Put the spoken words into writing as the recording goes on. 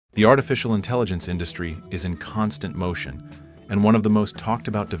The artificial intelligence industry is in constant motion, and one of the most talked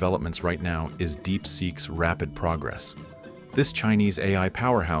about developments right now is Deepseek's rapid progress. This Chinese AI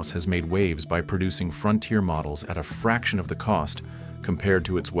powerhouse has made waves by producing frontier models at a fraction of the cost compared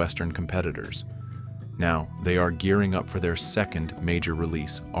to its Western competitors. Now, they are gearing up for their second major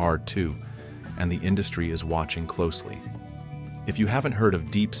release, R2, and the industry is watching closely. If you haven't heard of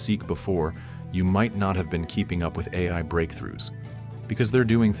Deepseek before, you might not have been keeping up with AI breakthroughs, because they're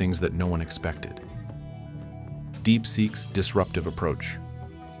doing things that no one expected. Deepseek's disruptive approach.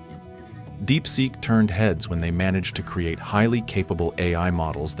 Deepseek turned heads when they managed to create highly capable AI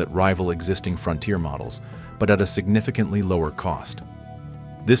models that rival existing frontier models, but at a significantly lower cost.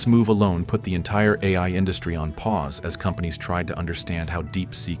 This move alone put the entire AI industry on pause as companies tried to understand how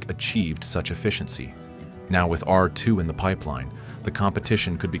Deepseek achieved such efficiency. Now with R2 in the pipeline, the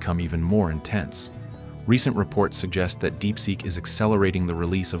competition could become even more intense. Recent reports suggest that Deepseek is accelerating the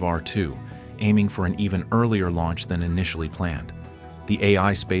release of R2, aiming for an even earlier launch than initially planned. The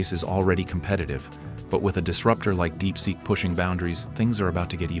AI space is already competitive, but with a disruptor like Deepseek pushing boundaries, things are about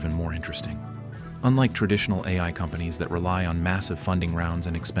to get even more interesting. Unlike traditional AI companies that rely on massive funding rounds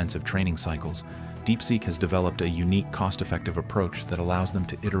and expensive training cycles, Deepseek has developed a unique, cost-effective approach that allows them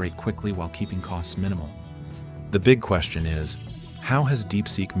to iterate quickly while keeping costs minimal. The big question is, how has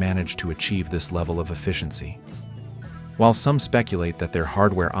Deepseek managed to achieve this level of efficiency? While some speculate that their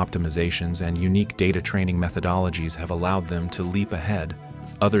hardware optimizations and unique data training methodologies have allowed them to leap ahead,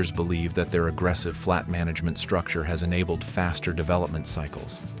 others believe that their aggressive flat management structure has enabled faster development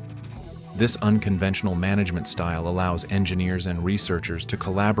cycles. This unconventional management style allows engineers and researchers to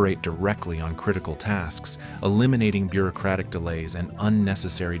collaborate directly on critical tasks, eliminating bureaucratic delays and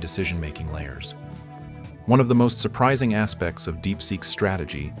unnecessary decision-making layers. One of the most surprising aspects of Deepseek's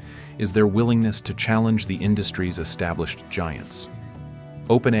strategy is their willingness to challenge the industry's established giants.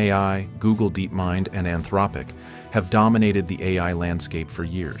 OpenAI, Google DeepMind, and Anthropic have dominated the AI landscape for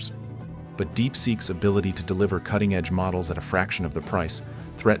years. But Deepseek's ability to deliver cutting-edge models at a fraction of the price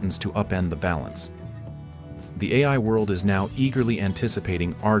threatens to upend the balance. The AI world is now eagerly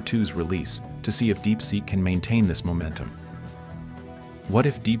anticipating R2's release to see if Deepseek can maintain this momentum. What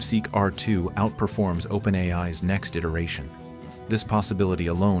if Deepseek R2 outperforms OpenAI's next iteration? This possibility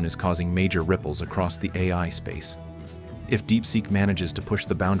alone is causing major ripples across the AI space. If Deepseek manages to push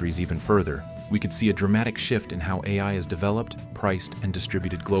the boundaries even further, we could see a dramatic shift in how AI is developed, priced, and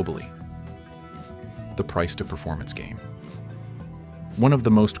distributed globally. The price-to-performance game. One of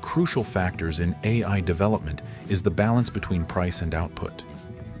the most crucial factors in AI development is the balance between price and output.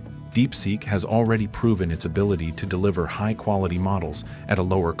 Deepseek has already proven its ability to deliver high-quality models at a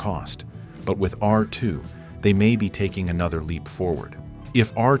lower cost, but with R2, they may be taking another leap forward.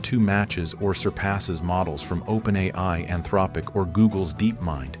 If R2 matches or surpasses models from OpenAI, Anthropic, or Google's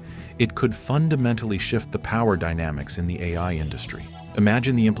DeepMind, it could fundamentally shift the power dynamics in the AI industry.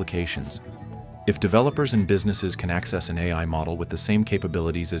 Imagine the implications. If developers and businesses can access an AI model with the same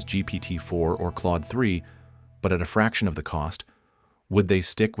capabilities as GPT-4 or Claude 3, but at a fraction of the cost, would they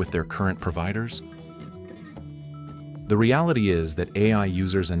stick with their current providers? The reality is that AI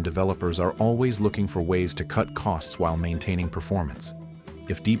users and developers are always looking for ways to cut costs while maintaining performance.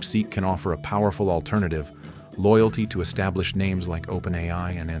 If Deepseek can offer a powerful alternative, loyalty to established names like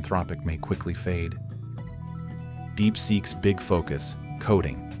OpenAI and Anthropic may quickly fade. Deepseek's big focus,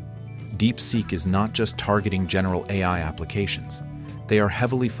 coding. Deepseek is not just targeting general AI applications. They are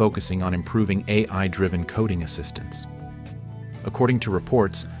heavily focusing on improving AI-driven coding assistance. According to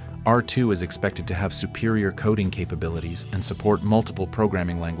reports, R2 is expected to have superior coding capabilities and support multiple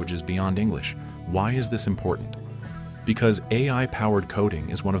programming languages beyond English. Why is this important? Because AI-powered coding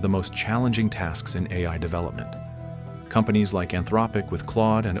is one of the most challenging tasks in AI development. Companies like Anthropic with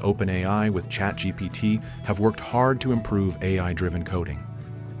Claude and OpenAI with ChatGPT have worked hard to improve AI-driven coding.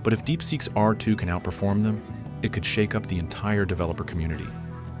 But if Deepseek's R2 can outperform them, it could shake up the entire developer community.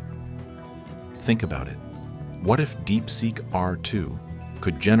 Think about it. What if Deepseek R2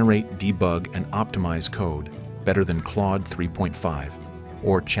 could generate, debug, and optimize code better than Claude 3.5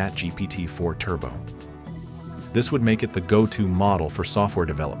 or ChatGPT 4 Turbo? This would make it the go-to model for software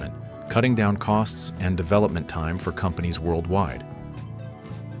development, cutting down costs and development time for companies worldwide.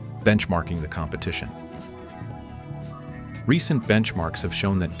 Benchmarking the competition. Recent benchmarks have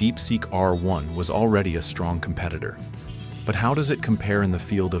shown that Deepseek R1 was already a strong competitor. But how does it compare in the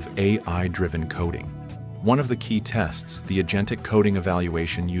field of AI-driven coding? One of the key tests, the agentic coding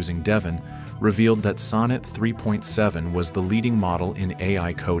evaluation using Devin, revealed that Sonnet 3.7 was the leading model in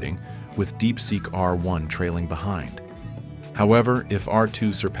AI coding, with Deepseek R1 trailing behind. However, if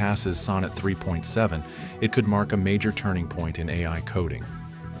R2 surpasses Sonnet 3.7, it could mark a major turning point in AI coding.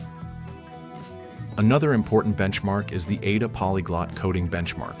 Another important benchmark is the Ada Polyglot Coding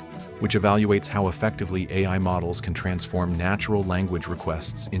Benchmark, which evaluates how effectively AI models can transform natural language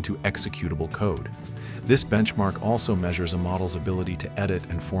requests into executable code. This benchmark also measures a model's ability to edit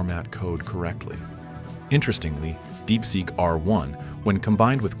and format code correctly. Interestingly, Deepseek R1, when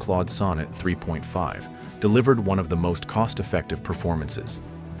combined with Claude Sonnet 3.5, delivered one of the most cost-effective performances.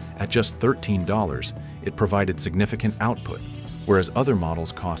 At just $13, it provided significant output, whereas other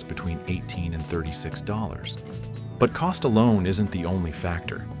models cost between $18 and $36. But cost alone isn't the only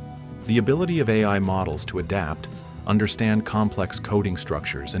factor. The ability of AI models to adapt, understand complex coding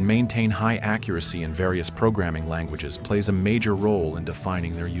structures, and maintain high accuracy in various programming languages plays a major role in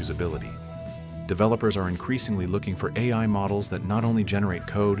defining their usability. Developers are increasingly looking for AI models that not only generate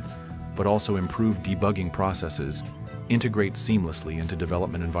code, but also improve debugging processes, integrate seamlessly into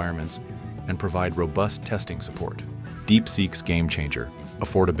development environments, and provide robust testing support. Deepseek's game changer,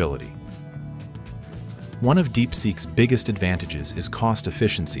 affordability. One of Deepseek's biggest advantages is cost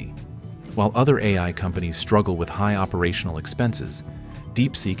efficiency. While other AI companies struggle with high operational expenses,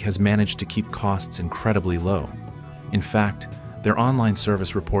 Deepseek has managed to keep costs incredibly low. In fact, their online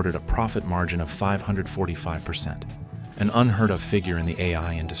service reported a profit margin of 545%, an unheard-of figure in the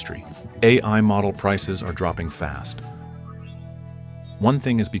AI industry. AI model prices are dropping fast. One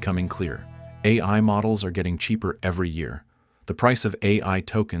thing is becoming clear: AI models are getting cheaper every year. The price of AI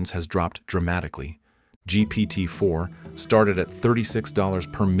tokens has dropped dramatically. GPT-4 started at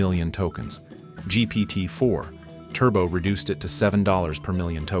 $36 per million tokens. GPT-4 Turbo reduced it to $7 per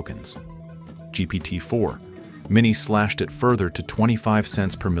million tokens. GPT-4 Mini slashed it further to 25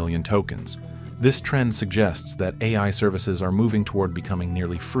 cents per million tokens. This trend suggests that AI services are moving toward becoming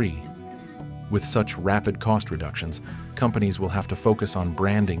nearly free. With such rapid cost reductions, companies will have to focus on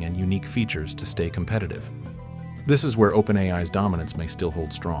branding and unique features to stay competitive. This is where OpenAI's dominance may still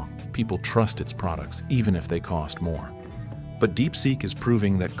hold strong. People trust its products, even if they cost more. But Deepseek is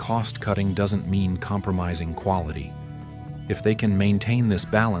proving that cost-cutting doesn't mean compromising quality. If they can maintain this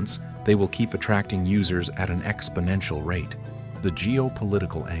balance, they will keep attracting users at an exponential rate. The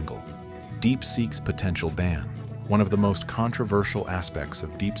geopolitical angle. Deepseek's potential ban. One of the most controversial aspects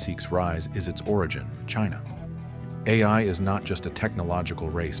of Deepseek's rise is its origin, China. AI is not just a technological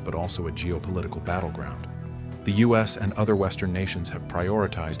race, but also a geopolitical battleground. The US and other Western nations have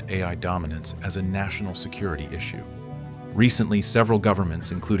prioritized AI dominance as a national security issue. Recently, several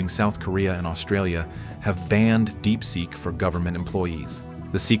governments, including South Korea and Australia, have banned Deepseek for government employees.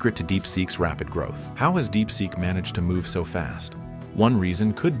 The secret to Deepseek's rapid growth. How has Deepseek managed to move so fast? One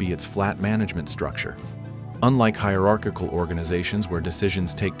reason could be its flat management structure. Unlike hierarchical organizations where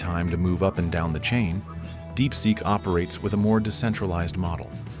decisions take time to move up and down the chain, Deepseek operates with a more decentralized model.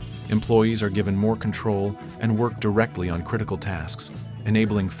 Employees are given more control and work directly on critical tasks,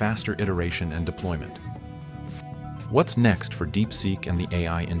 enabling faster iteration and deployment. What's next for Deepseek and the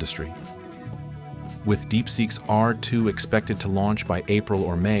AI industry? With Deepseek's R2 expected to launch by April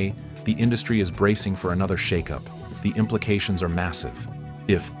or May, the industry is bracing for another shakeup. The implications are massive.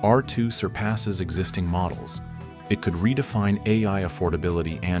 If R2 surpasses existing models, it could redefine AI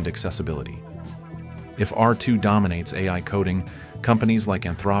affordability and accessibility. If R2 dominates AI coding, companies like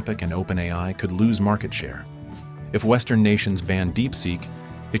Anthropic and OpenAI could lose market share. If Western nations ban Deepseek,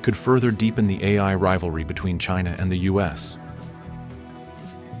 it could further deepen the AI rivalry between China and the US.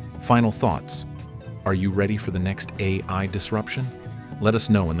 Final thoughts. Are you ready for the next AI disruption? Let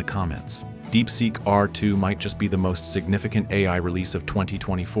us know in the comments. Deepseek R2 might just be the most significant AI release of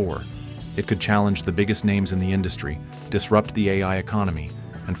 2024. It could challenge the biggest names in the industry, disrupt the AI economy,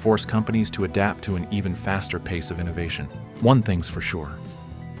 and force companies to adapt to an even faster pace of innovation. One thing's for sure,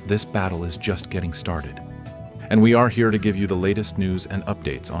 this battle is just getting started. And we are here to give you the latest news and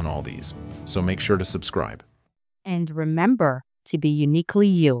updates on all these, so make sure to subscribe. And remember to be uniquely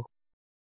you.